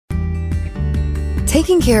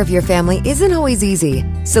Taking care of your family isn't always easy,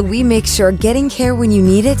 so we make sure getting care when you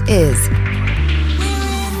need it is.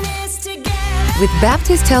 With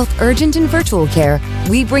Baptist Health Urgent and Virtual Care,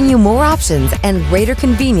 we bring you more options and greater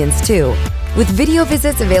convenience, too. With video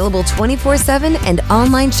visits available 24/7 and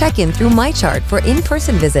online check-in through MyChart for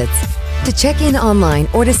in-person visits. To check in online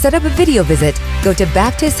or to set up a video visit, go to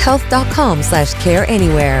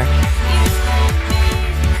baptisthealth.com/careanywhere.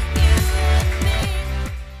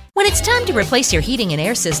 When it's time to replace your heating and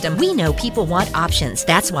air system, we know people want options.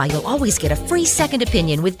 That's why you'll always get a free second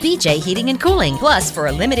opinion with BJ Heating and Cooling. Plus, for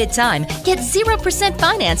a limited time, get 0%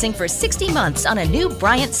 financing for 60 months on a new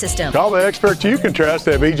Bryant system. Call the experts you can trust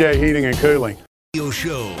at BJ Heating and Cooling.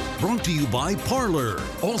 Show brought to you by Parlor.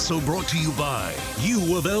 Also brought to you by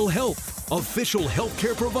U of L Health, official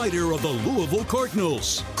healthcare provider of the Louisville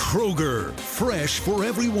Cardinals. Kroger, fresh for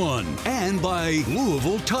everyone. And by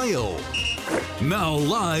Louisville Tile. Now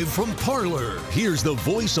live from Parlor, here's the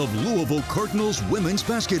voice of Louisville Cardinals women's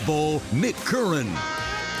basketball, Nick Curran.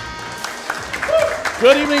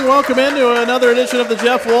 Good evening. Welcome into another edition of the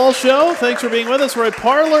Jeff Walz Show. Thanks for being with us. We're at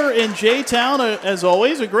Parlor in J-Town, as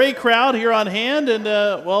always. A great crowd here on hand, and,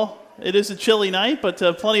 it is a chilly night, but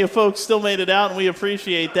plenty of folks still made it out, and we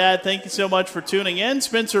appreciate that. Thank you so much for tuning in.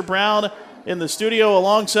 Spencer Brown in the studio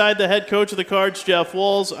alongside the head coach of the Cards, Jeff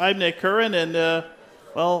Walz. I'm Nick Curran, and,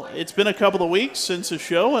 it's been a couple of weeks since the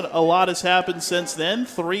show, and a lot has happened since then.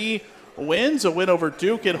 3 wins, a win over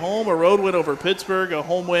Duke at home, a road win over Pittsburgh, a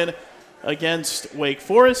home win against Wake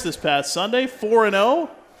Forest this past Sunday, 4-0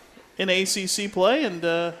 in ACC play, and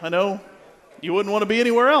I know you wouldn't want to be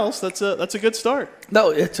anywhere else. That's a good start. No,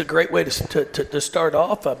 it's a great way to start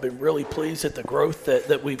off. I've been really pleased at the growth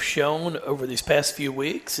that we've shown over these past few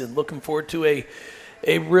weeks, and looking forward to a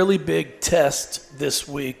really big test this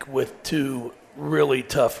week with 2 really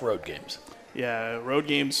tough road games. Yeah, road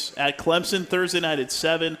games at Clemson Thursday night at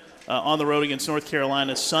 7, on the road against North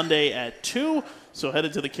Carolina Sunday at 2. So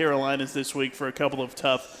headed to the Carolinas this week for a couple of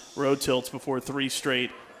tough road tilts before 3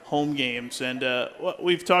 straight home games. And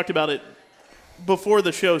we've talked about it before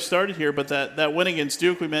the show started here, but that win against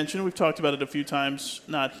Duke we mentioned, we've talked about it a few times,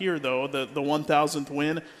 not here though, the 1,000th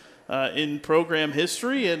win in program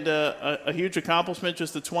history, and a huge accomplishment,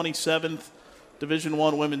 just the 27th Division I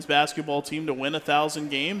women's basketball team to win 1,000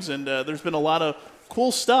 games, and there's been a lot of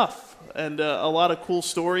cool stuff and a lot of cool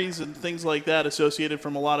stories and things like that associated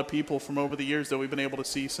from a lot of people from over the years that we've been able to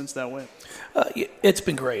see since that win. It's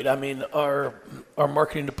been great. I mean, our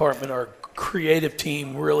marketing department, our creative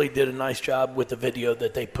team really did a nice job with the video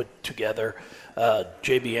that they put together.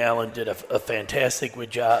 J.B. Allen did a fantastic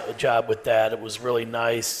job with that. It was really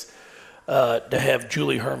nice to have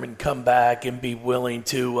Julie Herman come back and be willing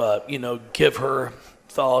to, give her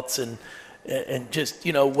thoughts and just,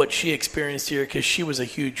 what she experienced here, because she was a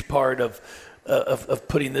huge part of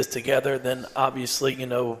putting this together. Then obviously,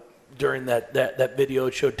 during that video,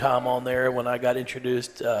 it showed Tom on there when I got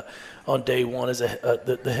introduced on day one as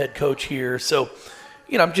the head coach here. So,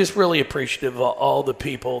 I'm just really appreciative of all the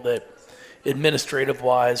people that,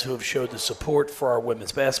 administrative-wise, who have showed the support for our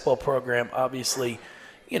women's basketball program. Obviously,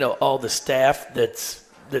 all the staff that's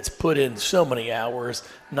put in so many hours,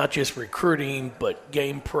 not just recruiting, but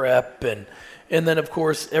game prep, and then, of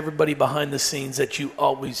course, everybody behind the scenes that you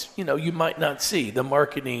always, you might not see, the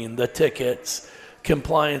marketing, the tickets,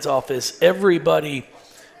 compliance office, everybody,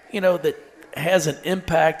 that has an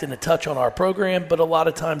impact and a touch on our program, but a lot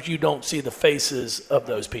of times you don't see the faces of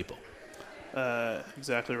those people.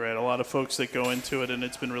 Exactly right. A lot of folks that go into it, and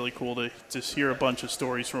it's been really cool to just hear a bunch of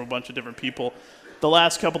stories from a bunch of different people the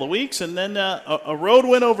last couple of weeks. And then a road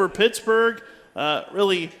win over Pittsburgh,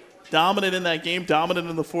 really dominant in that game, dominant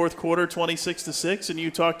in the fourth quarter, 26-6. And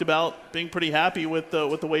you talked about being pretty happy with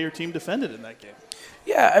the way your team defended in that game.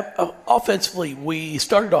 Yeah, offensively, we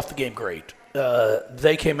started off the game great.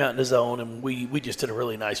 They came out in the zone, and we just did a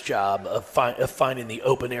really nice job of finding the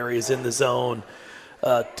open areas in the zone.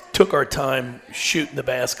 Took our time shooting the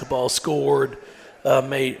basketball, scored,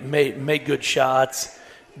 made good shots.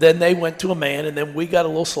 Then they went to a man, and then we got a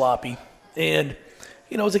little sloppy. And,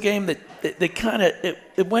 it was a game that kind of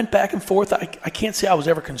it went back and forth. I can't say I was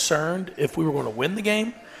ever concerned if we were going to win the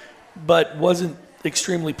game, but wasn't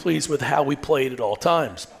extremely pleased with how we played at all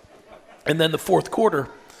times. And then the fourth quarter,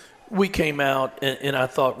 we came out and I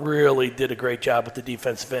thought really did a great job with the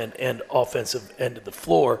defensive end and offensive end of the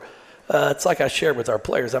floor. It's like I shared with our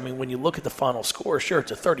players. I mean, when you look at the final score, sure,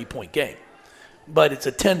 it's a 30-point game. But it's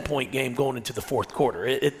a 10-point game going into the fourth quarter.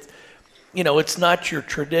 It's not your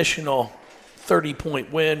traditional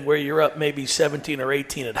 30-point win where you're up maybe 17 or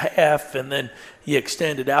 18 at half, and then you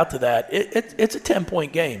extend it out to that. It's a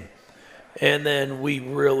 10-point game. And then we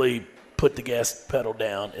really put the gas pedal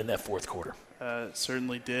down in that fourth quarter.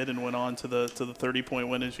 Certainly did, and went on to the 30-point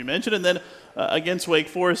win, as you mentioned. And then against Wake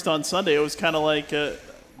Forest on Sunday, it was kind of like the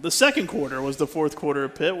second quarter was the fourth quarter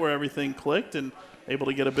of Pitt, where everything clicked and able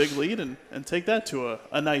to get a big lead and take that to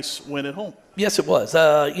a nice win at home. Yes, it was.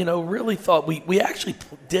 Really thought we actually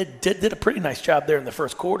did a pretty nice job there in the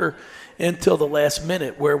first quarter until the last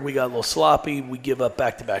minute, where we got a little sloppy. We give up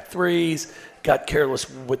back-to-back threes, got careless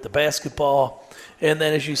with the basketball. And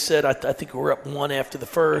then, as you said, I think we were up one after the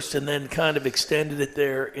first, and then kind of extended it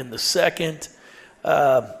there in the second.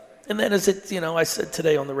 And then, I said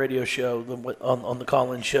today on the radio show, on the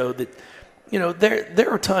call-in show, that there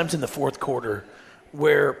are times in the fourth quarter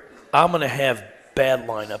where I'm going to have bad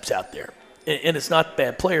lineups out there, and it's not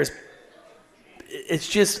bad players. It's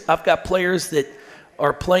just I've got players that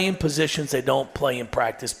are playing positions they don't play in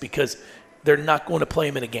practice because they're not going to play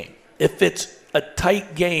them in a game. If it's a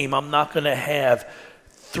tight game, I'm not going to have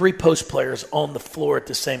three post players on the floor at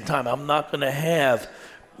the same time. I'm not going to have,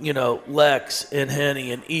 Lex and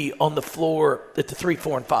Henny and E on the floor at the 3,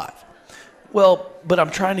 4, and 5. Well, but I'm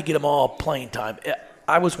trying to get them all playing time.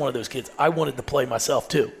 I was one of those kids. I wanted to play myself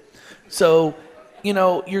too. So,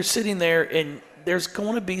 you're sitting there and there's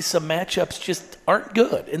going to be some matchups just aren't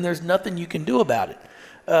good, and there's nothing you can do about it.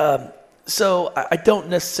 So I don't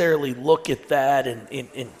necessarily look at that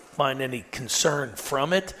and find any concern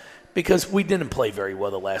from it, because we didn't play very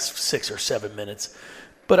well the last 6 or 7 minutes.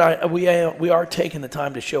 But we are taking the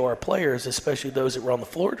time to show our players, especially those that were on the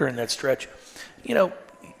floor during that stretch,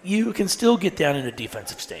 you can still get down in a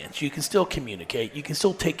defensive stance. You can still communicate. You can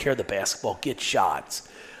still take care of the basketball, get shots.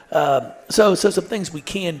 So some things we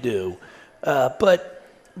can do. But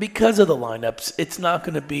because of the lineups, it's not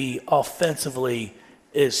going to be offensively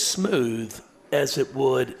as smooth as it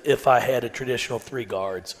would if I had a traditional 3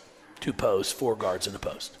 guards, 2 posts, 4 guards in the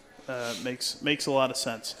post. Makes a lot of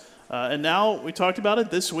sense. And now we talked about it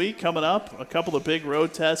this week coming up, a couple of big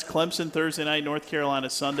road tests, Clemson Thursday night, North Carolina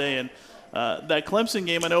Sunday. And that Clemson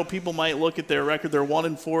game, I know people might look at their record. They're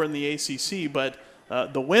 1-4 in the ACC, but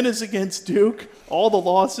the win is against Duke. All the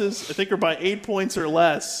losses, I think, are by 8 points or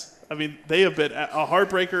less. I mean, they have been a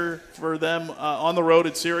heartbreaker for them on the road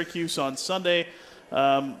at Syracuse on Sunday.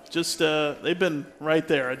 They've been right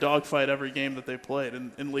there, a dogfight every game that they played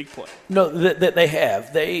in league play. No, they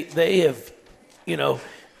have. They have,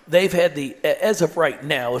 they've had as of right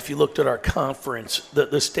now, if you looked at our conference,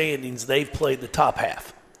 the standings, they've played the top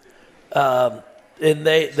half. And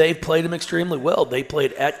they've played them extremely well. They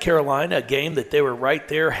played at Carolina, a game that they were right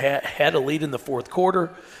there, had a lead in the fourth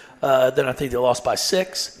quarter. Then I think they lost by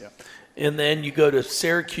 6. Yeah. And then you go to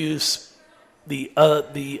Syracuse the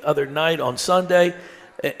other night on Sunday,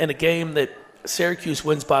 in a game that Syracuse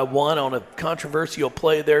wins by 1 on a controversial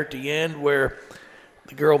play there at the end, where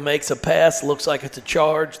the girl makes a pass, looks like it's a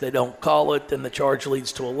charge. They don't call it. Then the charge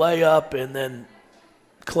leads to a layup, and then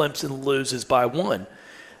Clemson loses by 1.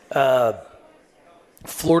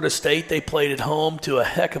 Florida State, they played at home to a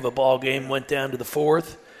heck of a ball game, went down to the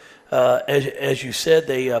fourth. As you said,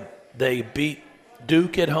 they beat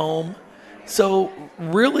Duke at home. So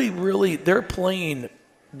really, they're playing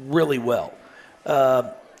really well.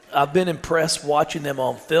 I've been impressed watching them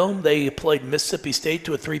on film. They played Mississippi State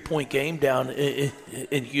to a 3-point game down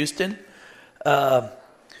in Houston.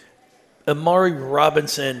 Amari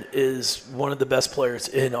Robinson is one of the best players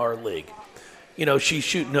in our league. She's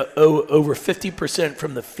shooting over 50%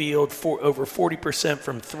 from the field, over 40%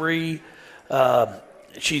 from 3.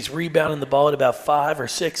 She's rebounding the ball at about 5 or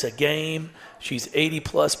 6 a game. She's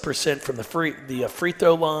 80+% from the free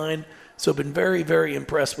throw line. So been very, very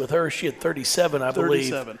impressed with her. She had 37, I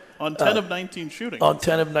believe. 37 on 10 of 19 shooting. On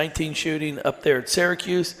 10 of 19 shooting up there at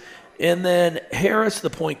Syracuse. And then Harris,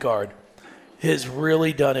 the point guard, has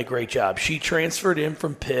really done a great job. She transferred in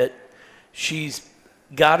from Pitt. She's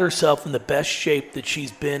got herself in the best shape that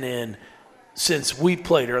she's been in since we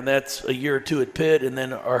played her, and that's a year or 2 at Pitt, and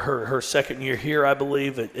then her second year here, I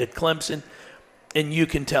believe, at Clemson. And you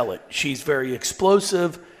can tell it. She's very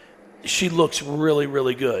explosive. She looks really,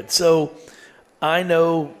 really good. So I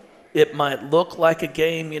know it might look like a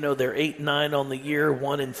game. They're 8-9 on the year,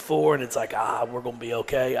 1-4, and it's like, we're going to be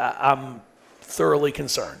okay. I'm thoroughly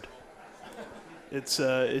concerned.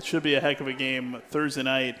 It should be a heck of a game Thursday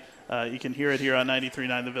night. You can hear it here on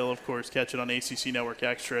 93.9 The Ville, of course. Catch it on ACC Network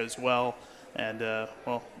Extra as well. And,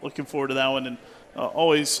 looking forward to that one. And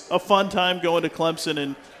always a fun time going to Clemson.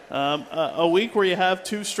 And a week where you have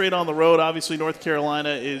 2 straight on the road. Obviously, North Carolina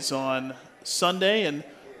is on Sunday. And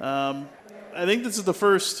I think this is the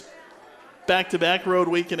first back-to-back road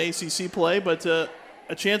week in ACC play. But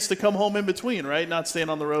a chance to come home in between, right? Not staying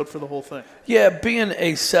on the road for the whole thing. Yeah, being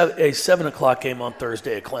a 7 o'clock game on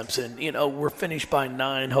Thursday at Clemson, we're finished by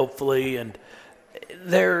 9 hopefully, and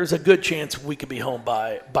there's a good chance we could be home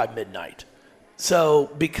by midnight.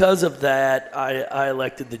 So because of that, I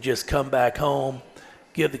elected to just come back home,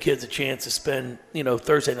 give the kids a chance to spend,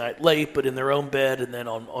 Thursday night late, but in their own bed, and then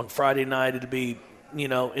on Friday night it'll be,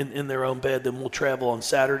 in their own bed. Then we'll travel on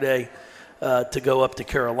Saturday to go up to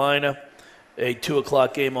Carolina, a 2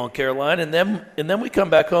 o'clock game on Carolina, and then we come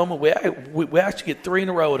back home and we actually get 3 in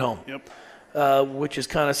a row at home. Yep. Which is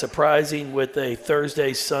kind of surprising with a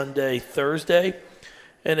Thursday, Sunday, Thursday.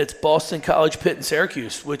 And it's Boston College, Pitt, and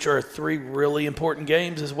Syracuse, which are 3 really important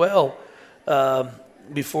games as well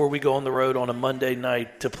before we go on the road on a Monday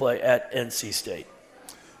night to play at NC State.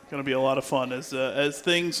 Going to be a lot of fun as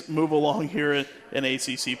things move along here in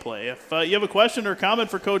ACC play. If you have a question or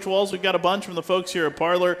comment for Coach Walz, we've got a bunch from the folks here at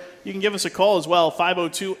Parlor. You can give us a call as well,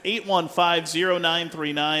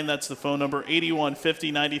 502-815-0939. That's the phone number,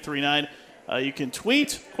 8150-939. You can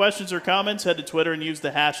tweet questions or comments. Head to Twitter and use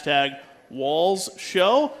the hashtag Walz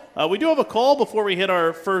Show. We do have a call before we hit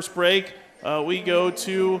our first break. We go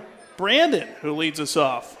to Brandon, who leads us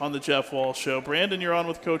off on the Jeff Walz Show. Brandon, you're on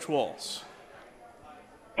with Coach Walz.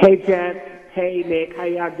 Hey, Jeff. Hey, Nick. How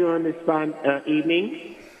y'all doing this fun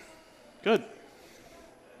evening? Good.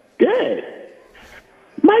 Good.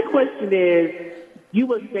 My question is, you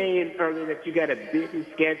were saying earlier that you got a busy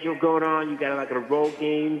schedule going on. You got like a road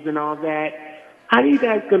games and all that. How are you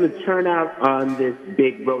guys going to turn out on this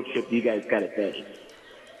big road trip you guys got to face?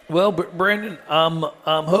 Well, Brandon, I'm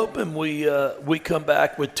hoping we come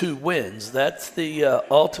back with 2 wins. That's the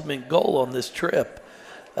ultimate goal on this trip,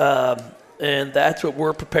 and that's what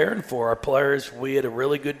we're preparing for. Our players, we had a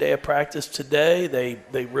really good day of practice today.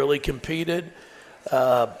 They really competed,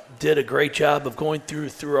 did a great job of going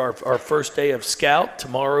through our first day of scout.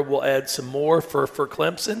 Tomorrow we'll add some more for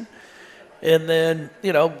Clemson, and then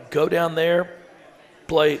go down there.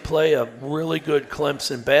 Play a really good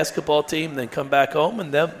Clemson basketball team, then come back home,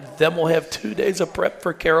 and then we'll have 2 days of prep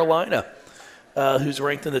for Carolina, who's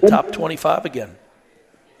ranked in the top 25 again.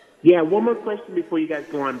 Yeah, one more question before you guys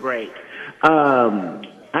go on break.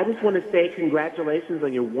 I just want to say congratulations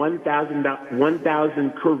on your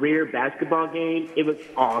 1,000 career basketball game. It was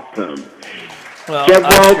awesome. Well, Jeff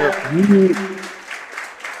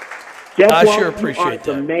I Walz, sure appreciate you are that.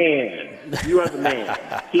 the man. You are the man.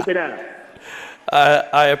 Keep it up.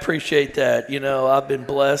 I appreciate that. I've been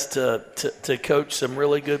blessed to coach some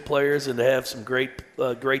really good players and to have some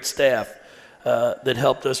great staff that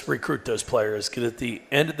helped us recruit those players. Because at the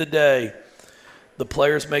end of the day, the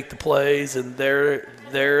players make the plays, and they're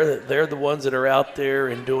the ones that are out there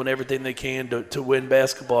and doing everything they can to win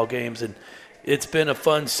basketball games. And it's been a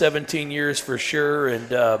fun 17 years for sure. And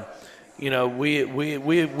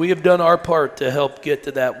we have done our part to help get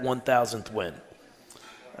to that 1,000th win.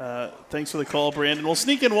 Thanks for the call, Brandon. We'll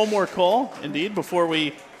sneak in one more call, indeed, before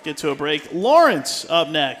we get to a break. Lawrence up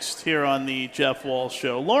next here on the Jeff Walz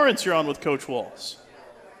Show. Lawrence, you're on with Coach Walz.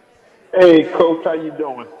 Hey, Coach, how you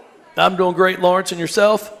doing? I'm doing great, Lawrence, and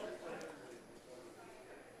yourself?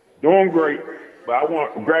 Doing great, but I want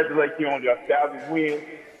to congratulate you on your 1,000th win.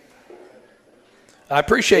 I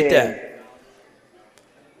appreciate that.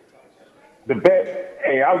 The best.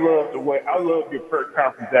 Hey, I love your press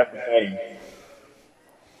conference after the game.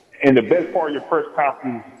 And the best part of your press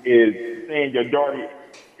conference is seeing your daughter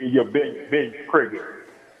in your bench cricket.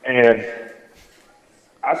 And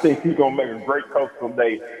I think she's going to make a great coach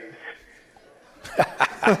someday.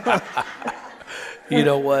 You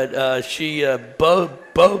know what?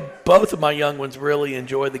 Both of my young ones really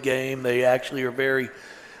enjoy the game. They actually are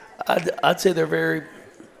I'd say they're very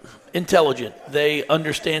intelligent. They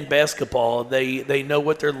understand basketball. They know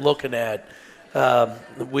what they're looking at.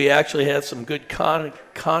 We actually had some good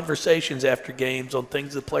conversations after games on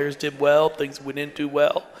things the players did well, things we didn't do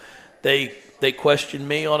well. They questioned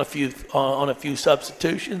me on a few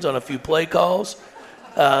substitutions, on a few play calls.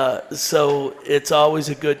 So it's always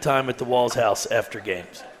a good time at the Walz house after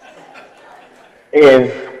games. And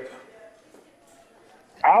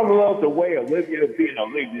I love the way Olivia is being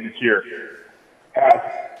Olivia this year.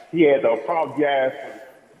 She had to apologize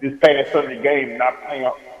this past Sunday game, not playing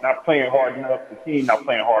hard enough, the team not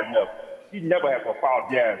playing hard enough. She never has to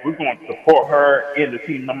apologize. We're going to support her and the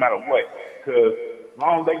team no matter what. Because as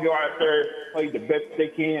long as they go out there, play the best they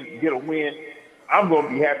can, get a win, I'm going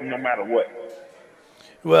to be happy no matter what.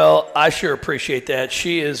 Well, I sure appreciate that.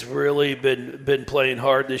 She has really been playing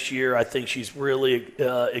hard this year. I think she's really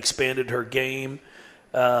expanded her game.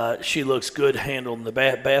 She looks good handling the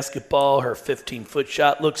basketball. Her 15-foot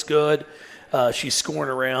shot looks good. She's scoring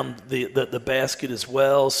around the basket as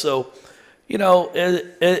well. So,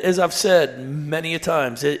 as I've said many a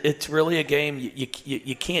times, it's really a game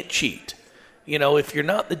you can't cheat. If you're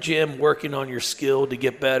not in the gym working on your skill to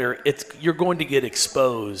get better, you're going to get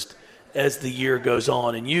exposed as the year goes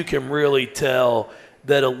on. And you can really tell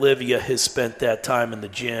that Olivia has spent that time in the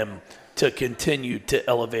gym to continue to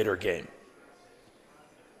elevate her game.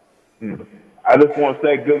 I just want to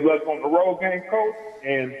say good luck on the road game, Coach,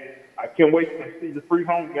 and I can't wait to see the free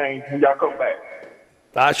home games when y'all come back.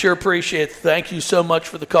 I sure appreciate it. Thank you so much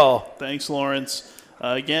for the call. Thanks, Lawrence.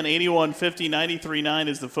 Again, 8150-939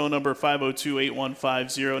 is the phone number,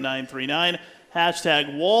 502-815-0939.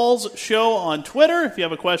 Hashtag Walz Show on Twitter if you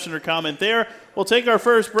have a question or comment there. We'll take our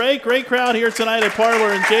first break. Great crowd here tonight at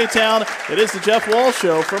Parlor in J-Town. It is the Jeff Walz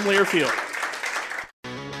Show from Learfield.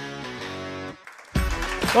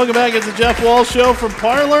 Welcome back. It's the Jeff Walz Show from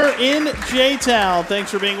Parlor in J-Town.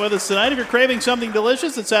 Thanks for being with us tonight. If you're craving something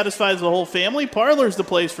delicious that satisfies the whole family, Parlor's the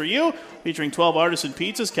place for you. Featuring 12 artisan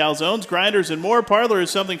pizzas, calzones, grinders, and more, Parlor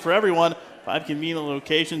is something for everyone. 5 convenient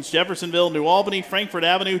locations: Jeffersonville, New Albany, Frankfort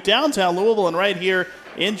Avenue, downtown Louisville, and right here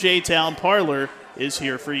in J-Town. Parlor is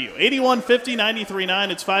here for you. 8150-939.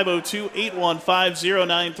 It's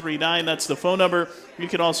 502-815-0939. That's the phone number. You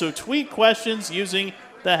can also tweet questions using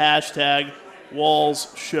the hashtag Walz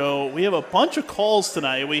Show. We have a bunch of calls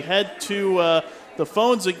tonight. We head to the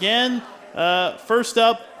phones again. First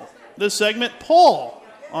up, this segment, Paul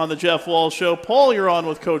on the Jeff Walz Show. Paul, you're on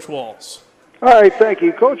with Coach Walz. All right, thank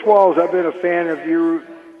you. Coach Walz, I've been a fan of you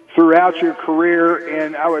throughout your career,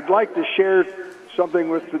 and I would like to share something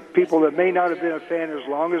with the people that may not have been a fan as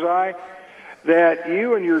long as I, that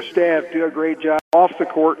you and your staff do a great job off the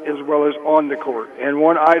court as well as on the court. And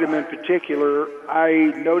one item in particular,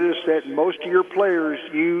 I noticed that most of your players,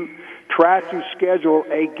 you try to schedule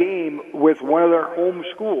a game with one of their home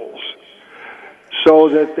schools so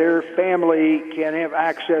that their family can have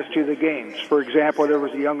access to the games. For example, there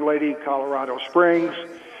was a young lady in Colorado Springs,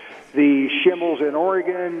 the Schimmels in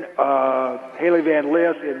Oregon, Haley Van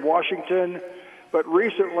Lith in Washington. But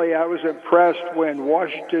recently I was impressed when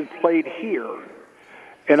Washington played here.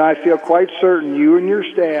 And I feel quite certain you and your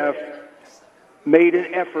staff made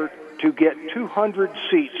an effort to get 200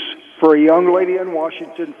 seats for a young lady in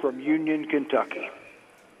Washington from Union, Kentucky.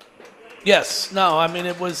 Yes. No, I mean,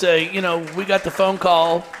 it was we got the phone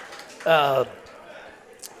call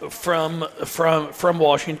from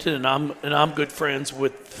Washington, and I'm good friends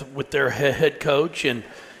with their head coach, and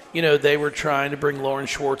they were trying to bring Lauren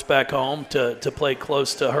Schwartz back home to play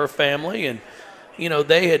close to her family, and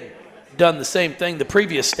they had done the same thing, the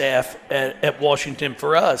previous staff at Washington,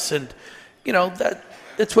 for us, and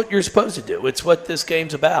that's what you're supposed to do. It's what this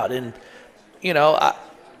game's about, and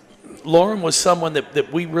Lauren was someone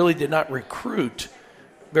that we really did not recruit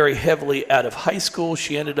very heavily out of high school.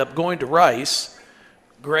 She ended up going to Rice,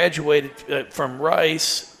 graduated from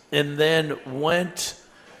Rice, and then went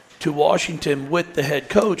to Washington with the head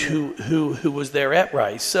coach who was there at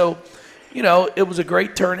Rice. So, it was a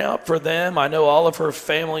great turnout for them. I know all of her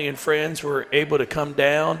family and friends were able to come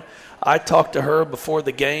down. I talked to her before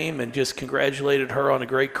the game and just congratulated her on a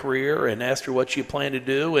great career and asked her what she planned to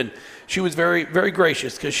do. And she was very, very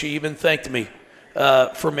gracious, because she even thanked me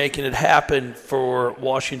for making it happen for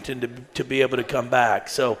Washington to be able to come back.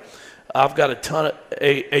 So I've got a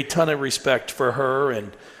ton of respect for her,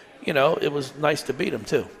 and, it was nice to beat them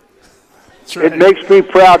too. Right. It makes me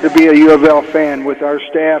proud to be a U of L fan with our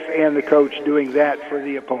staff and the coach doing that for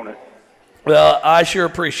the opponent. Well, I sure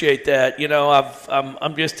appreciate that.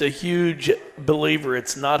 I'm just a huge believer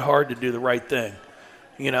it's not hard to do the right thing,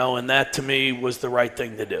 and that to me was the right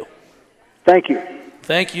thing to do. Thank you.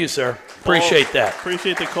 Thank you, sir. Appreciate that.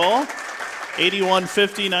 Appreciate the call.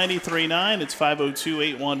 8150-939. It's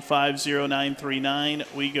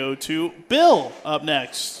 502-815-0939. We go to Bill up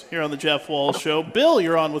next here on the Jeff Walz Show. Bill,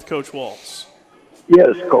 you're on with Coach Walz.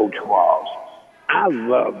 Yes, Coach Walz. I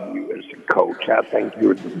love you as a coach. I think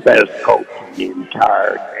you're the best coach in the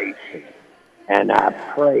entire nation. And I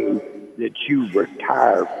pray that you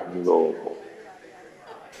retire from Louisville.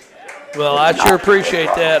 Well, I sure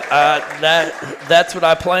appreciate that. That's what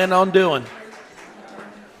I plan on doing.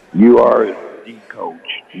 You are the coach.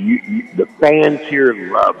 The fans here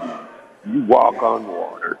love you. You walk on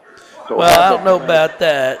water. So well, I don't know about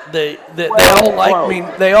that. They all like me.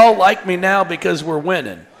 They all like me now because we're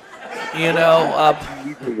winning.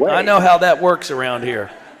 I know how that works around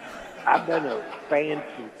here. I've been a fan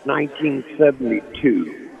since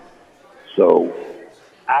 1972, so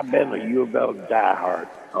I've been a U of L diehard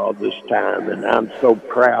all this time, and I'm so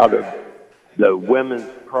proud of the women's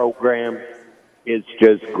program. It's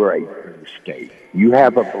just great for the state. You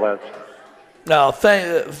have a blessing. No,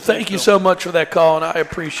 thank you so much for that call, and I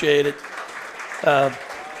appreciate it.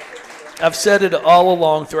 I've said it all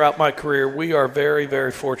along throughout my career. We are very,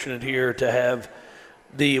 very fortunate here to have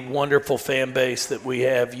the wonderful fan base that we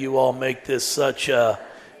have. You all make this such a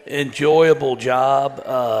enjoyable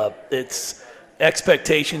job.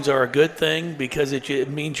 Expectations are a good thing because it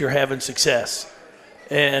means you're having success.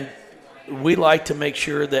 And we like to make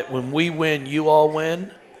sure that when we win, you all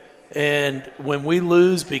win. And when we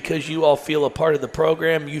lose, because you all feel a part of the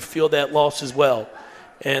program, you feel that loss as well.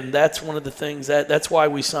 And that's one of the things that's why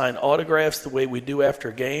we sign autographs the way we do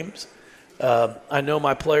after games. I know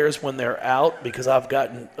my players when they're out, because I've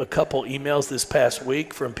gotten a couple emails this past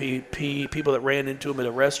week from people that ran into them at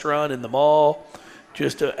a restaurant in the mall,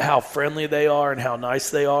 just how friendly they are and how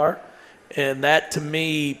nice they are. And that, to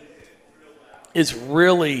me, is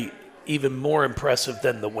really even more impressive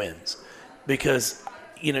than the wins, because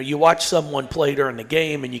you watch someone play during the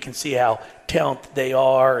game and you can see how talented they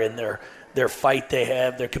are and their fight they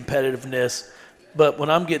have, their competitiveness. But when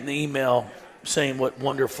I'm getting the email saying what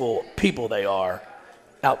wonderful people they are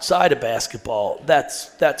outside of basketball,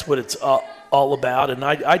 that's what it's all about. And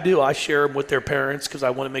I share them with their parents, because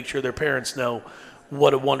I want to make sure their parents know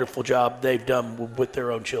what a wonderful job they've done with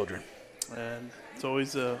their own children. And it's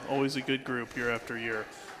always a good group year after year.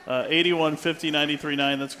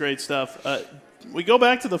 81-50-93-9, that's great stuff. We go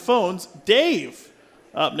back to the phones. Dave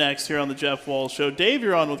up next here on the Jeff Walz Show. Dave,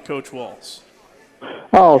 you're on with Coach Walz.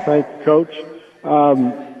 Oh, thank you, Coach.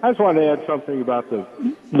 I just wanted to add something about the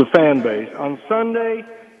fan base. On Sunday,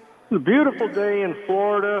 it's a beautiful day in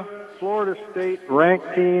Florida. Florida State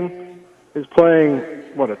ranked team is playing,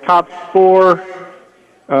 a top 4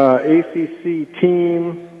 ACC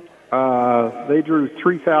team. They drew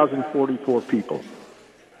 3,044 people.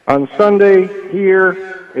 On Sunday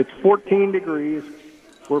here, it's 14 degrees.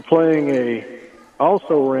 We're playing a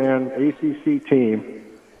also-ran ACC team,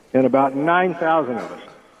 and about 9,000 of us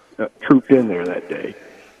trooped in there that day.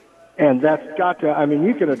 And that's got to,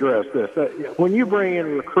 you can address this. When you bring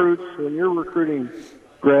in recruits, when you're recruiting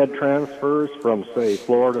grad transfers from, say,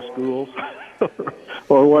 Florida schools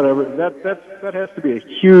or whatever, that has to be a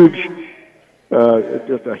huge,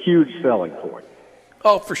 just a huge selling point.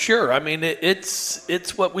 Oh, for sure.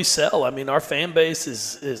 It's what we sell. Our fan base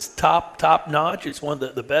is top notch. It's one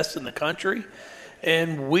of the best in the country.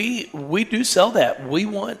 And we do sell that. We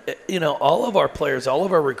want, all of our players, all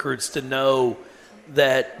of our recruits to know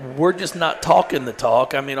that we're just not talking the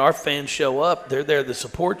talk. Our fans show up. They're there to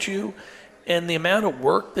support you. And the amount of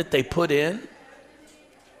work that they put in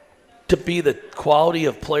to be the quality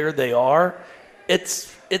of player they are,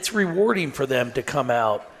 it's rewarding for them to come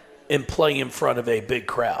out and play in front of a big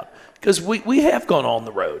crowd. Because we have gone on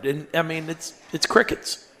the road. And, it's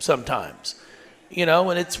crickets sometimes.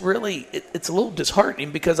 And it's really, it's a little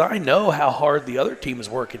disheartening, because I know how hard the other team is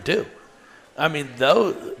working too.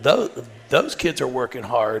 Those kids are working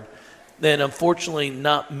hard, and unfortunately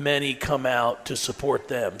not many come out to support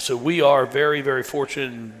them. So we are very, very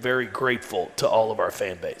fortunate and very grateful to all of our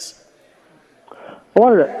fan base.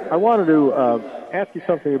 I wanted to ask you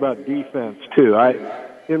something about defense too.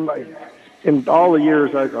 In all the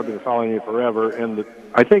years I've been following you forever, and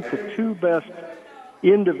I think the two best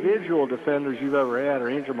individual defenders you've ever had are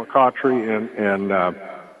Angel McCautry and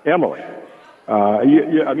Emily.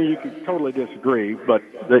 You could totally disagree, but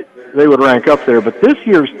they would rank up there. But this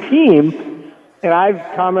year's team, and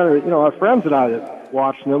I've commented, our friends and I that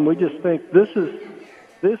watching them, we just think this is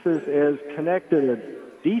as connected a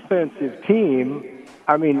defensive team.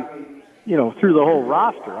 Through the whole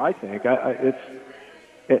roster, I think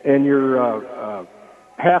and your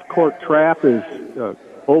half-court trap is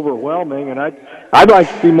overwhelming, and I'd like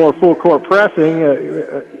to see more full-court pressing.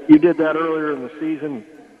 You did that earlier in the season,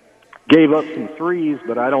 gave up some threes,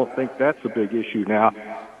 but I don't think that's a big issue now.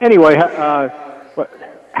 Anyway,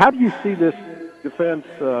 how do you see this defense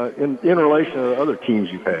in relation to the other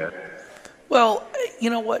teams you've had? Well, you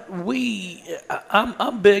know what?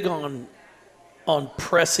 I'm big on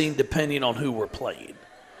pressing depending on who we're playing.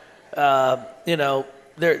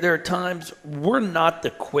 There are times we're not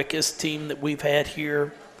the quickest team that we've had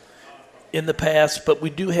here in the past, but we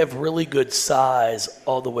do have really good size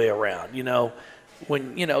all the way around.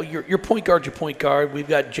 When your point guard's your point guard. We've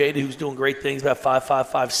got Jada, who's doing great things, about 5'5",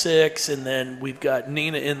 5'6", and then we've got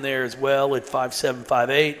Nina in there as well at 5'7",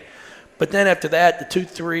 5'8". But then after that, the 2,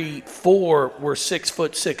 3, 4 were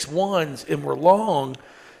 6'6", and we're long.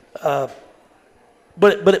 But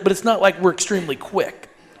it's not like we're extremely quick.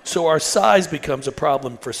 So our size becomes a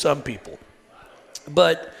problem for some people.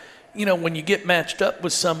 But, when you get matched up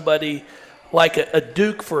with somebody like a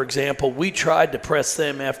Duke, for example, we tried to press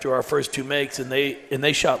them after our first two makes, and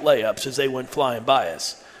they shot layups as they went flying by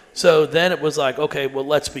us. So then it was like, okay, well,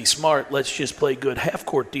 let's be smart. Let's just play good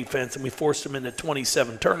half-court defense, and we forced them into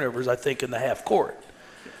 27 turnovers, I think, in the half-court.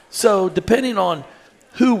 So depending on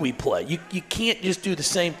who we play, you can't just do the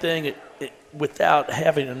same thing without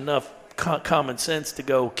having enough common sense to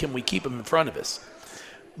go, can we keep them in front of us?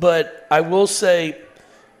 But I will say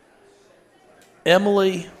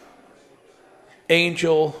Emily,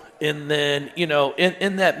 Angel, and then,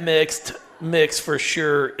 in that mix for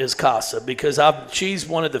sure is Casa, because she's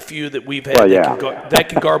one of the few that we've had that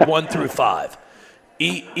can guard 1 through 5.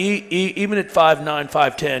 Even at 5'9",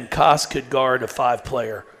 5'10", Casa could guard a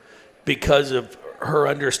 5-player because of her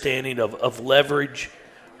understanding of leverage,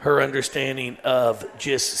 her understanding of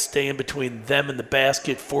just staying between them and the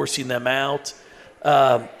basket, forcing them out.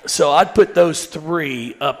 So I'd put those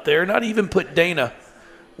 3 up there, not even put Dana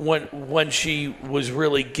when she was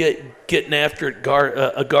really getting after it,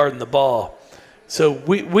 guarding the ball. So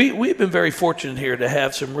we've been very fortunate here to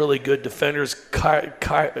have some really good defenders.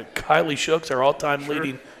 Kylie Shook's our all-time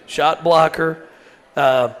leading shot blocker.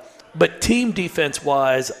 But team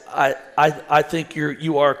defense-wise, I think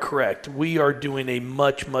you are correct. We are doing a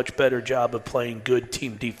much, much better job of playing good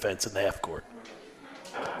team defense in the half court.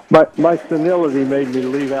 My senility made me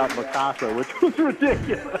leave out Mikasa, which was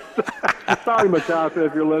ridiculous. Sorry, Mikasa,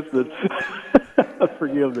 if you're listening.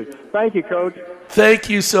 Forgive me. Thank you, Coach. Thank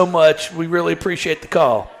you so much. We really appreciate the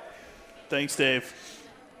call. Thanks, Dave.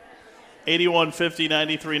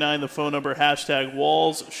 8150-939, the phone number,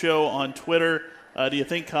 #Walz Show on Twitter. Do you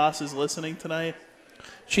think Koss is listening tonight?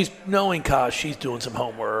 Knowing Koss, she's doing some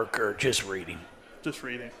homework or just reading. Just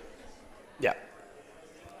reading. Yeah.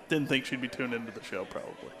 Didn't think she'd be tuned into the show,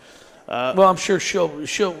 probably. Well, I'm sure she'll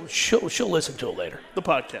listen to it later. The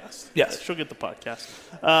podcast. Yes. Yeah, she'll get the podcast.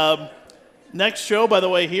 Next show, by the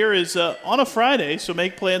way, here is on a Friday, so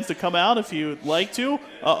make plans to come out if you'd like to.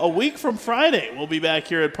 A week from Friday, we'll be back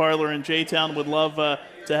here at Parlor in J-Town. Would love to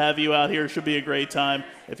have you out here. Should be a great time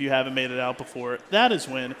if you haven't made it out before. That is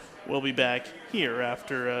when we'll be back here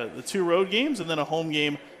after the 2 road games and then a home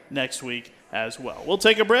game next week as well. We'll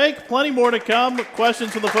take a break. Plenty more to come.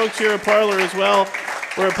 Questions from the folks here at Parlor as well.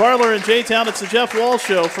 We're at Parlor in J-Town. It's the Jeff Walz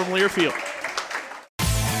Show from Learfield.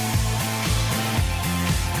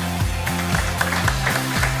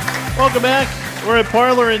 Welcome back. We're at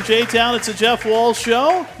Parlor in J-Town. It's the Jeff Walz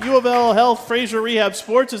Show. U of L Health Fraser Rehab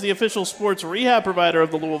Sports is the official sports rehab provider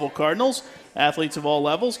of the Louisville Cardinals. Athletes of all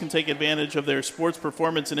levels can take advantage of their sports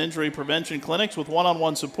performance and injury prevention clinics with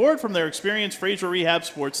one-on-one support from their experienced Fraser Rehab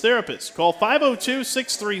sports therapists. Call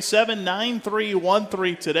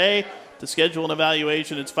 502-637-9313 today to schedule an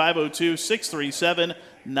evaluation. It's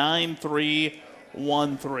 502-637-9313.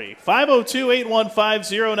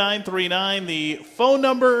 502-815-0939, the phone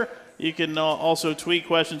number. You can also tweet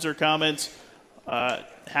questions or comments,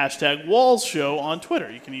 #Walz Show on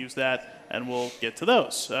Twitter. You can use that, and we'll get to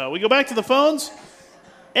those. We go back to the phones.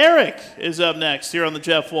 Eric is up next here on the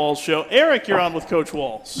Jeff Walz Show. Eric, you're on with Coach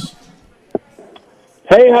Walz.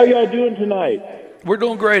 Hey, how y'all doing tonight? We're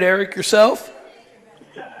doing great, Eric. Yourself?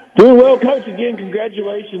 Doing well, Coach. Again,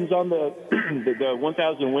 congratulations on the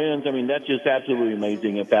 1,000 wins. I mean, that's just absolutely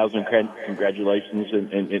amazing. 1,000 congratulations,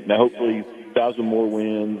 and hopefully 1,000 more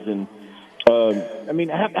wins. And I mean,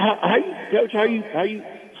 how you, Coach? How you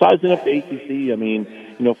sizing up the ACC? I mean,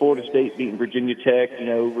 Florida State beating Virginia Tech,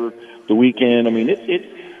 over the weekend. I mean, it's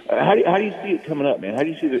how do you see it coming up, man? How do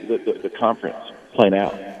you see the conference playing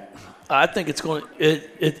out? I think it's going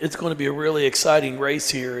to be a really exciting race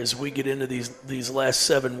here as we get into these last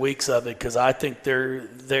 7 weeks of it, because I think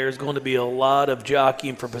there's going to be a lot of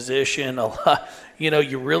jockeying for position. A lot,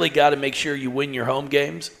 you really got to make sure you win your home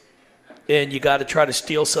games, and you got to try to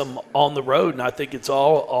steal some on the road. And I think it's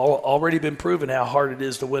already been proven how hard it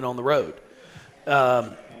is to win on the road.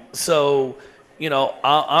 So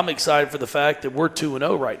I'm excited for the fact that we're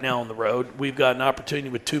 2-0 right now on the road. We've got an opportunity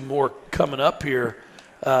with 2 more coming up here.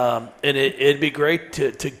 And it'd be great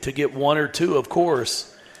to get 1 or 2, of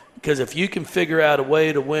course, because if you can figure out a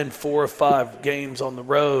way to win 4 or 5 games on the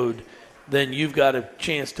road, then you've got a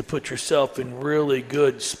chance to put yourself in really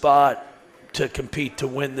good spot to compete to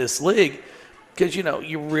win this league. Because,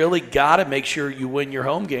 you really got to make sure you win your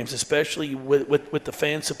home games, especially with the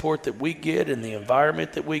fan support that we get and the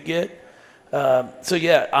environment that we get. So,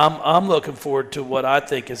 yeah, I'm looking forward to what I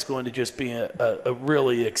think is going to just be a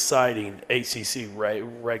really exciting ACC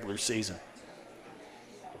regular season.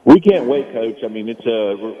 We can't wait, Coach. I mean,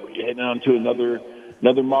 we're heading on to another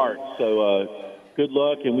March. So good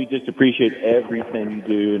luck, and we just appreciate everything you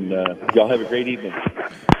do. And y'all have a great evening.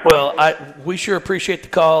 Well, we sure appreciate the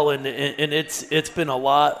call, and it's been a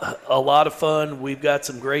lot of fun. We've got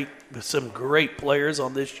some great players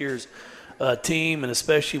on this year's team, and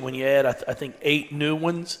especially when you add, I think, 8 new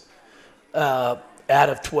ones out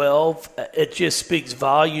of 12. It just speaks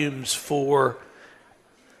volumes for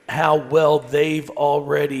how well they've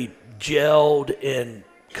already gelled and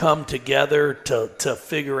come together to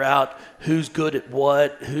figure out who's good at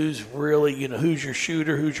what, who's really, who's your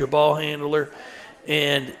shooter, who's your ball handler.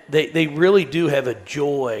 And they really do have a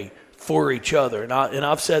joy for each other. And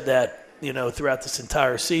I've said that, throughout this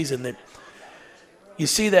entire season, that you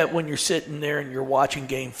see that when you're sitting there and you're watching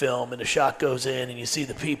game film and a shot goes in and you see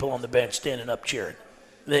the people on the bench standing up cheering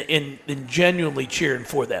and genuinely cheering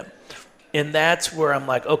for them. And that's where I'm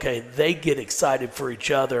like, okay, they get excited for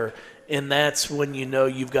each other. And that's when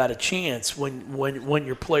you've got a chance when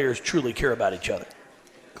your players truly care about each other.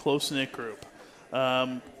 Close-knit group.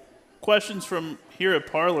 Questions from here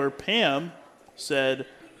at Parlor. Pam said,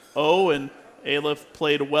 and Aleph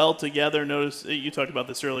played well together. Notice you talked about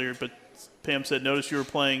this earlier, but Pam said, notice you were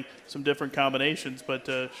playing some different combinations, but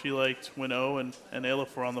she liked when and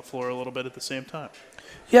Aleph were on the floor a little bit at the same time.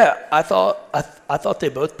 Yeah, I thought they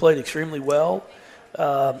both played extremely well.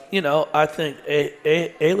 I think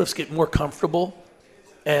Aleph's getting more comfortable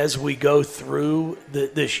as we go through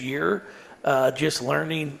this year, just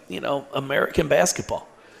learning, American basketball.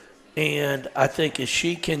 And I think as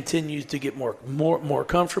she continues to get more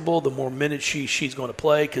comfortable, the more minutes she's going to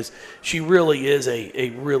play, because she really is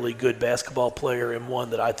a really good basketball player and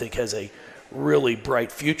one that I think has a really bright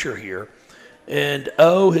future here. And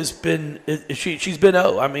has been she's been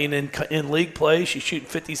I mean, in league play, she's shooting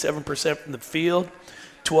 57% from the field,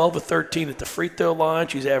 12 of 13 at the free throw line.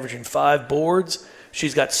 She's averaging 5 boards.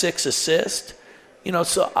 She's got 6 assists.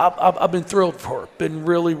 So I've been thrilled for her. Been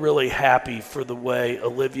really, really happy for the way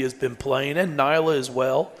Olivia's been playing, and Nyla as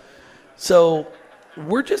well. So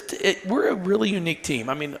we're a really unique team.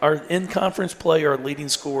 I mean, our in-conference play, our leading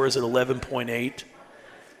score is at 11.8.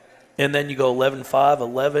 And then you go 11-5,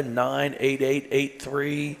 11-9, 8-8,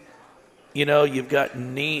 8-3. You've got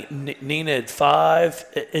Nina at 5,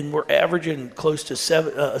 and we're averaging close to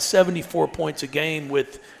 74 points a game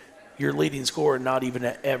with your leading scorer not even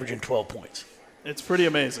averaging 12 points. It's pretty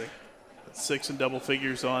amazing. 6 in double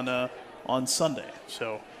figures on Sunday.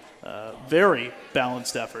 So very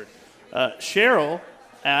balanced effort. Cheryl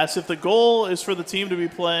asks, if the goal is for the team to be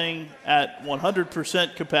playing at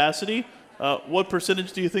 100% capacity, what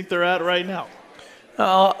percentage do you think they're at right now?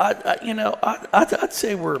 I'd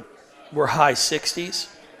say we're high 60s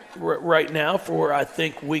right now for where I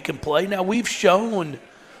think we can play. Now, we've shown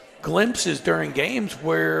glimpses during games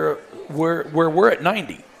where we're at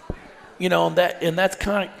 90. And that's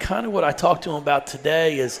kind of what I talked to him about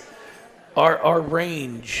today is our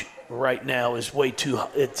range right now is way too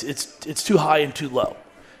it's too high and too low.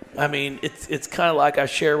 I mean, it's kind of like I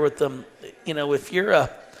share with them, if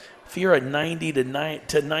you're a 90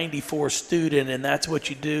 to 94 student and that's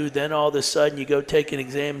what you do, then all of a sudden you go take an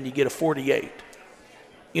exam and you get a 48.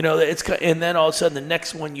 And then all of a sudden the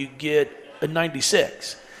next one you get a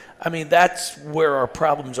 96. I mean, that's where our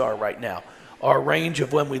problems are right now. Our range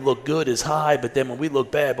of when we look good is high, but then when we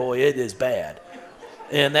look bad, boy, it is bad.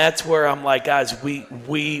 And that's where I'm like, guys,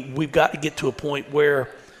 we've got to get to a point where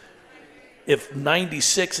if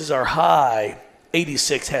 96 is our high,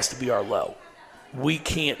 86 has to be our low. We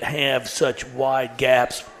can't have such wide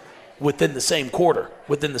gaps within the same quarter,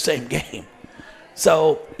 within the same game.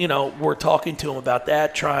 So, we're talking to them about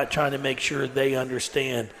that, trying to make sure they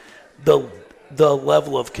understand the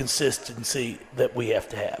level of consistency that we have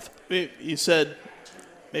to have. You said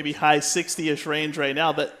maybe high 60-ish range right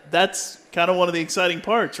now. That's kind of one of the exciting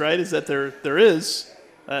parts, right, is that there is,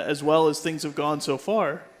 as well as things have gone so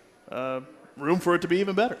far, room for it to be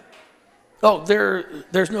even better. Oh,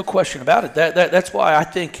 there's no question about it. That's why I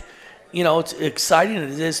think, it's exciting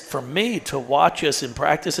as it is for me to watch us in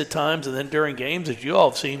practice at times, and then during games, as you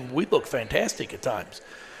all have seen, we look fantastic at times.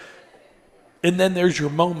 And then there's your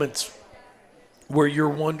moments where you're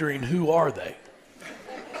wondering, who are they?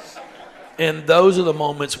 And those are the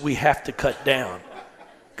moments we have to cut down,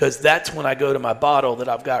 because that's when I go to my bottle that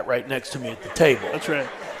I've got right next to me at the table. That's right.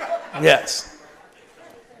 Yes.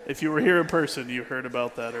 If you were here in person, you heard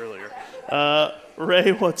about that earlier.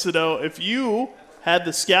 Ray wants to know, if you had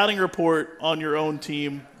the scouting report on your own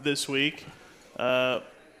team this week, what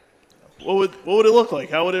would it look like?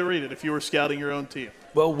 How would it read it if you were scouting your own team?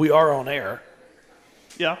 Well, we are on air.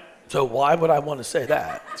 Yeah. So why would I want to say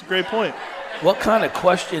that? That's a great point. What kind of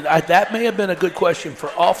question? That may have been a good question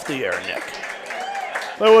for off the air, Nick.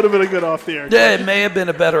 That would have been a good off the air question. Yeah, it may have been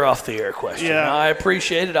a better off the air question. Yeah. I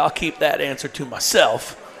appreciate it. I'll keep that answer to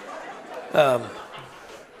myself. That's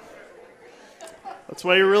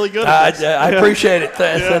why you're really good at this. I appreciate it.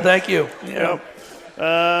 Thank you. Yeah.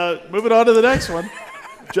 Moving on to the next one.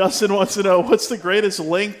 Justin wants to know, what's the greatest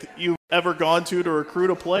length you've ever gone to recruit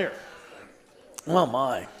a player? Well,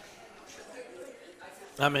 my.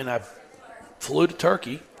 I mean, I flew to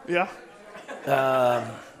Turkey. Yeah.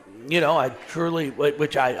 I truly,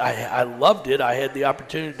 which I loved it. I had the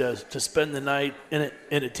opportunity to spend the night in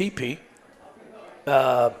a teepee.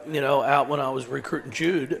 Out when I was recruiting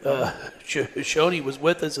Jude. Shoney was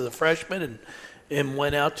with us as a freshman and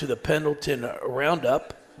went out to the Pendleton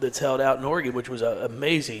Roundup that's held out in Oregon, which was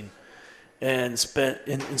amazing, and spent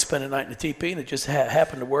a night in the teepee. And it just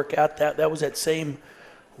happened to work out that was that same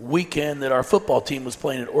weekend that our football team was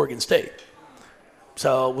playing at Oregon State.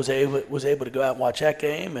 So was able to go out and watch that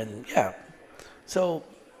game, and so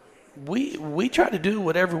we try to do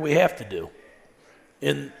whatever we have to do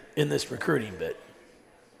in this recruiting bit.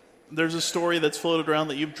 There's a story that's floated around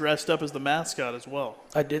that you've dressed up as the mascot as well.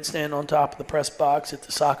 I did stand on top of the press box at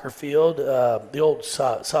the soccer field, the old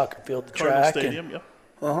soccer field, the Cardinal track. Stadium,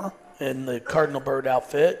 and the Cardinal Bird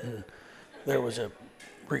outfit. And there was a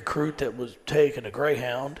recruit that was taking a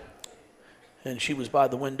Greyhound, and she was by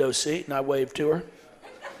the window seat, and I waved to her.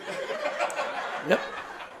 Yep.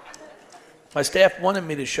 My staff wanted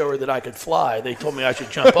me to show her that I could fly. They told me I should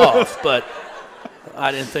jump off, but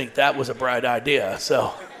I didn't think that was a bright idea.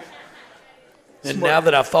 So, and Smart. now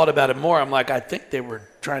that I've thought about it more, I'm like, I think they were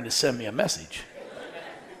trying to send me a message.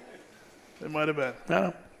 They might have been.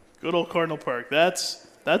 No. Good old Cardinal Park. That's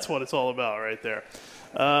what it's all about right there.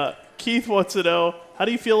 Keith wants to know, how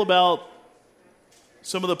do you feel about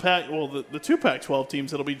some of the two Pac-12 teams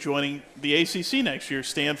that'll be joining the ACC next year,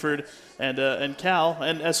 Stanford and Cal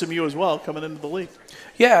and SMU as well, coming into the league?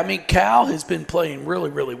 Yeah, I mean, Cal has been playing really,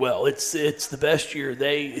 really well. It's the best year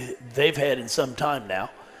they've had in some time now.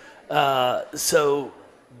 So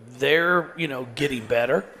they're getting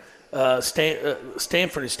better.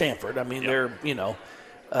 Stanford is Stanford. I mean, they're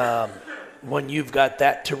when you've got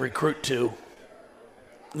that to recruit to,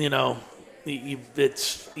 and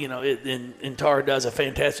Tar does a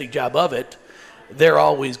fantastic job of it. They're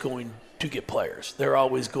always going to get players. They're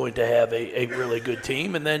always going to have a really good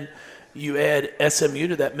team. And then you add SMU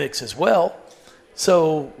to that mix as well.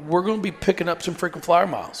 So we're going to be picking up some frequent flyer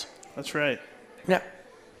miles. That's right. Yeah.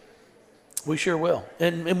 We sure will.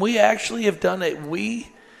 And we actually have done it. We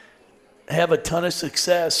have a ton of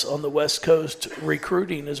success on the West Coast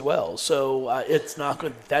recruiting as well. So that's not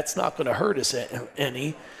going to hurt us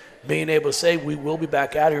any. Being able to say we will be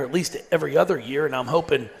back out here at least every other year, and I'm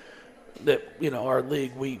hoping that our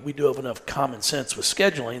league we do have enough common sense with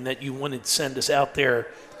scheduling that you wouldn't send us out there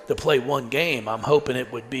to play one game. I'm hoping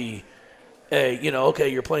it would be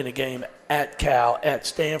you're playing a game at Cal, at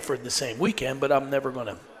Stanford the same weekend, but I'm never going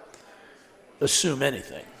to assume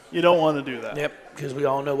anything. You don't want to do that. Yep, because we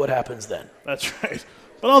all know what happens then. That's right.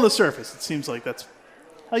 But on the surface, it seems like that's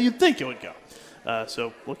how you'd think it would go.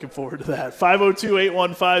 So looking forward to that.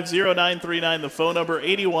 502-815-0939, the phone number,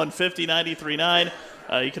 8150-939.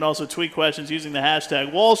 You can also tweet questions using the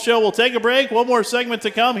hashtag Walz Show. We'll take a break. One more segment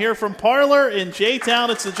to come here from Parlor in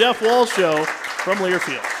J-Town. It's the Jeff Walz Show from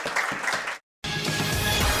Learfield.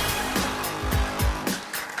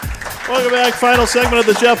 Welcome back. Final segment of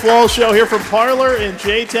the Jeff Walz Show here from Parlor in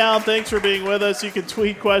J-Town. Thanks for being with us. You can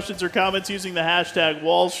tweet questions or comments using the hashtag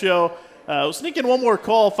Walz Show. We'll sneak in one more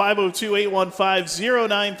call,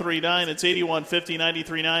 502-815-0939. It's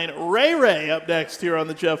 8150-939. Ray up next here on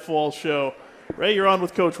the Jeff Walz Show. Ray, you're on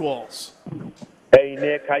with Coach Walz. Hey,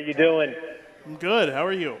 Nick. How you doing? I'm good. How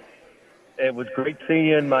are you? It was great seeing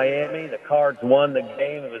you in Miami. The Cards won the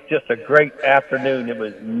game. It was just a great afternoon. It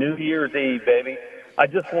was New Year's Eve, baby. I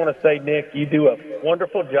just want to say, Nick, you do a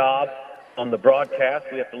wonderful job on the broadcast.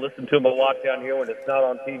 We have to listen to them a lot down here when it's not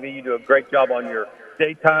on TV. You do a great job on your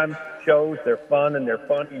daytime shows. They're fun and they're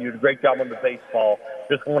funny. You do a great job on the baseball.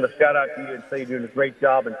 Just want to shout out to you and say you're doing a great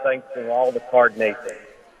job, and thanks to all the Card Nation.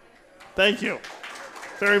 Thank you.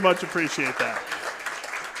 Very much appreciate that.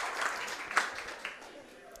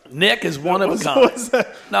 Nick is one of a kind.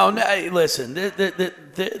 No, listen.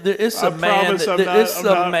 There is a man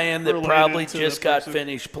that probably just got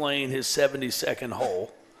finished playing his 72nd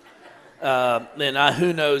hole. And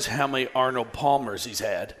who knows how many Arnold Palmers he's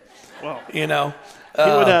had. Well, he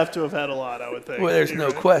would have to have had a lot, I would think. Well, there's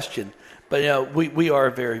no question. But we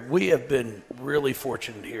have been really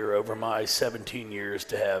fortunate here over my 17 years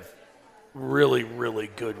to have really, really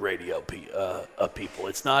good radio people.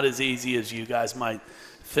 It's not as easy as you guys might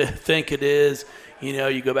think it is.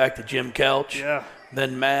 You go back to Jim Kelch,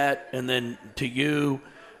 then Matt, and then to you.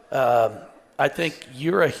 I think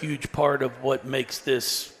you're a huge part of what makes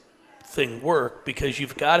this thing work because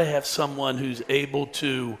you've got to have someone who's able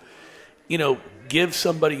to, give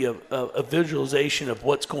somebody a visualization of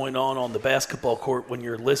what's going on the basketball court when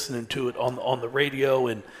you're listening to it on the radio.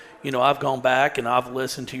 And, I've gone back and I've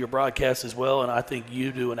listened to your broadcast as well, and I think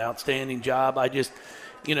you do an outstanding job. I just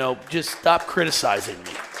stop criticizing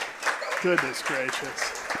me. Goodness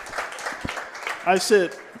gracious. I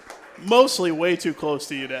sit mostly way too close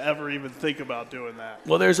to you to ever even think about doing that.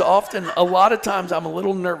 Well, there's often a lot of times I'm a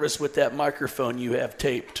little nervous with that microphone you have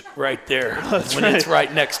taped right there it's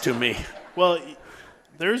right next to me. Well,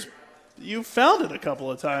 you've found it a couple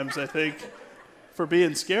of times, I think, for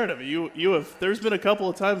being scared of it. There's been a couple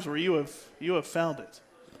of times where you have found it.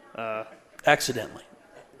 Accidentally.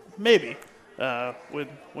 Maybe.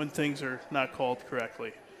 When things are not called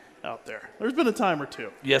correctly out there. There's been a time or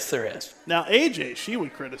two. Yes, there is. Now, AJ, she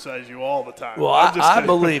would criticize you all the time. Well, I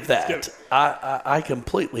believe that. I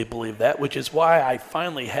completely believe that, which is why I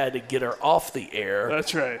finally had to get her off the air.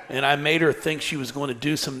 That's right. And I made her think she was going to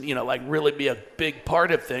do some, really be a big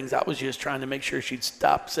part of things. I was just trying to make sure she'd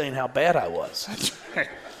stop saying how bad I was.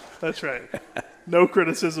 That's right. No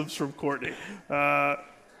criticisms from Courtney.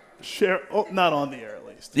 Cheryl, not on the air at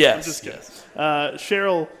least. Yes. I'm just kidding.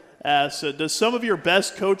 Cheryl asks, does some of your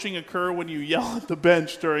best coaching occur when you yell at the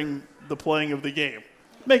bench during the playing of the game?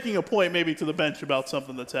 Making a point maybe to the bench about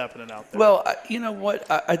something that's happening out there. Well, you know what?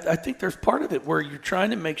 I think there's part of it where you're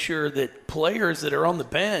trying to make sure that players that are on the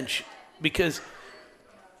bench, because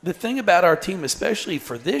the thing about our team, especially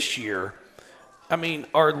for this year,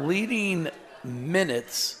 our leading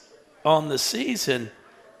minutes on the season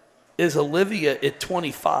is Olivia at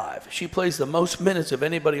 25. She plays the most minutes of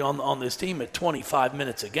anybody on this team at 25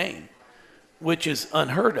 minutes a game, which is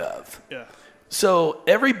unheard of. Yeah. So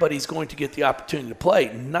everybody's going to get the opportunity to play.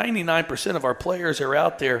 99% of our players are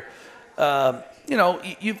out there.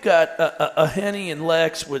 You've got a Henny and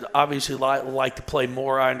Lex would obviously like to play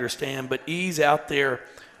more, I understand, but E's out there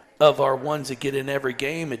of our ones that get in every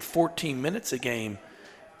game at 14 minutes a game.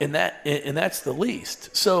 And that's the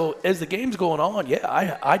least. So as the game's going on,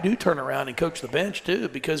 I do turn around and coach the bench too,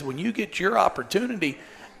 because when you get your opportunity,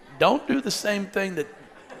 don't do the same thing that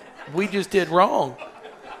we just did wrong,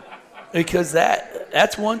 because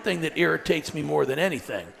that's one thing that irritates me more than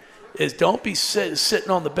anything, is don't be sitting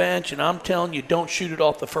on the bench and I'm telling you don't shoot it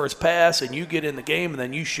off the first pass and you get in the game and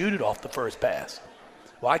then you shoot it off the first pass.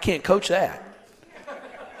 Well, I can't coach that.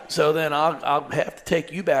 So then I'll have to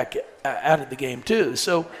take you back out of the game too.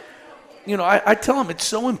 So, I tell them it's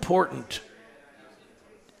so important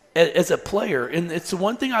as a player. And it's the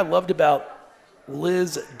one thing I loved about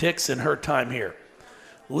Liz Dixon, her time here.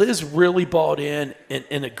 Liz really bought in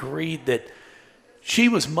and agreed that she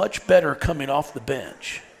was much better coming off the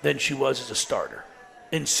bench than she was as a starter.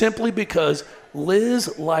 And simply because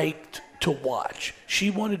Liz liked to watch. She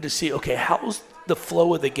wanted to see, okay, how's the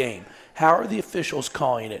flow of the game? How are the officials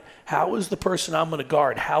calling it? How is the person I'm going to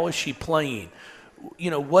guard? How is she playing?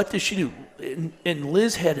 What does she do? And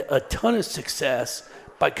Liz had a ton of success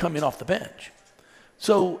by coming off the bench.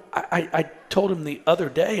 So I told him the other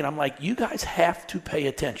day, and I'm like, you guys have to pay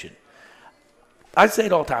attention. I say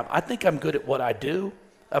it all the time. I think I'm good at what I do.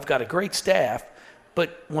 I've got a great staff.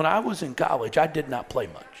 But when I was in college, I did not play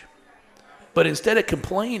much. But instead of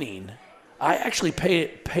complaining, I actually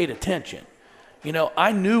paid attention.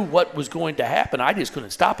 I knew what was going to happen. I just couldn't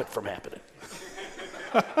stop it from happening.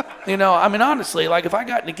 Honestly, like if I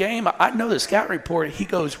got in a game, I'd know the scout report, he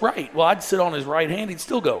goes right. Well, I'd sit on his right hand, he'd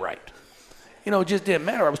still go right. It just didn't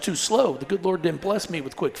matter. I was too slow. The good Lord didn't bless me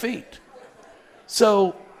with quick feet.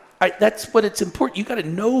 So that's what it's important. You got to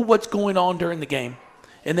know what's going on during the game.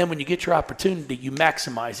 And then when you get your opportunity, you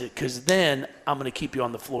maximize it, because then I'm going to keep you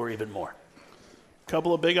on the floor even more.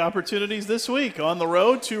 Couple of big opportunities this week on the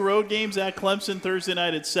road. 2 road games at Clemson Thursday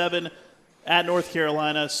night at 7, at North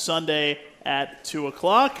Carolina Sunday at 2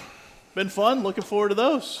 o'clock. Been fun. Looking forward to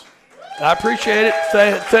those. I appreciate it.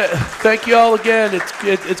 Thank you all again.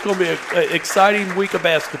 It's going to be an exciting week of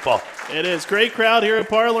basketball. It is. Great crowd here at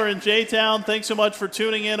Parlor in J-Town. Thanks so much for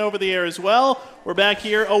tuning in over the air as well. We're back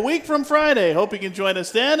here a week from Friday. Hope you can join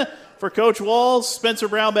us then. For Coach Walz, Spencer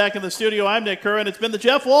Brown back in the studio, I'm Nick Curran. It's been the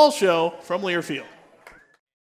Jeff Walz Show from Learfield.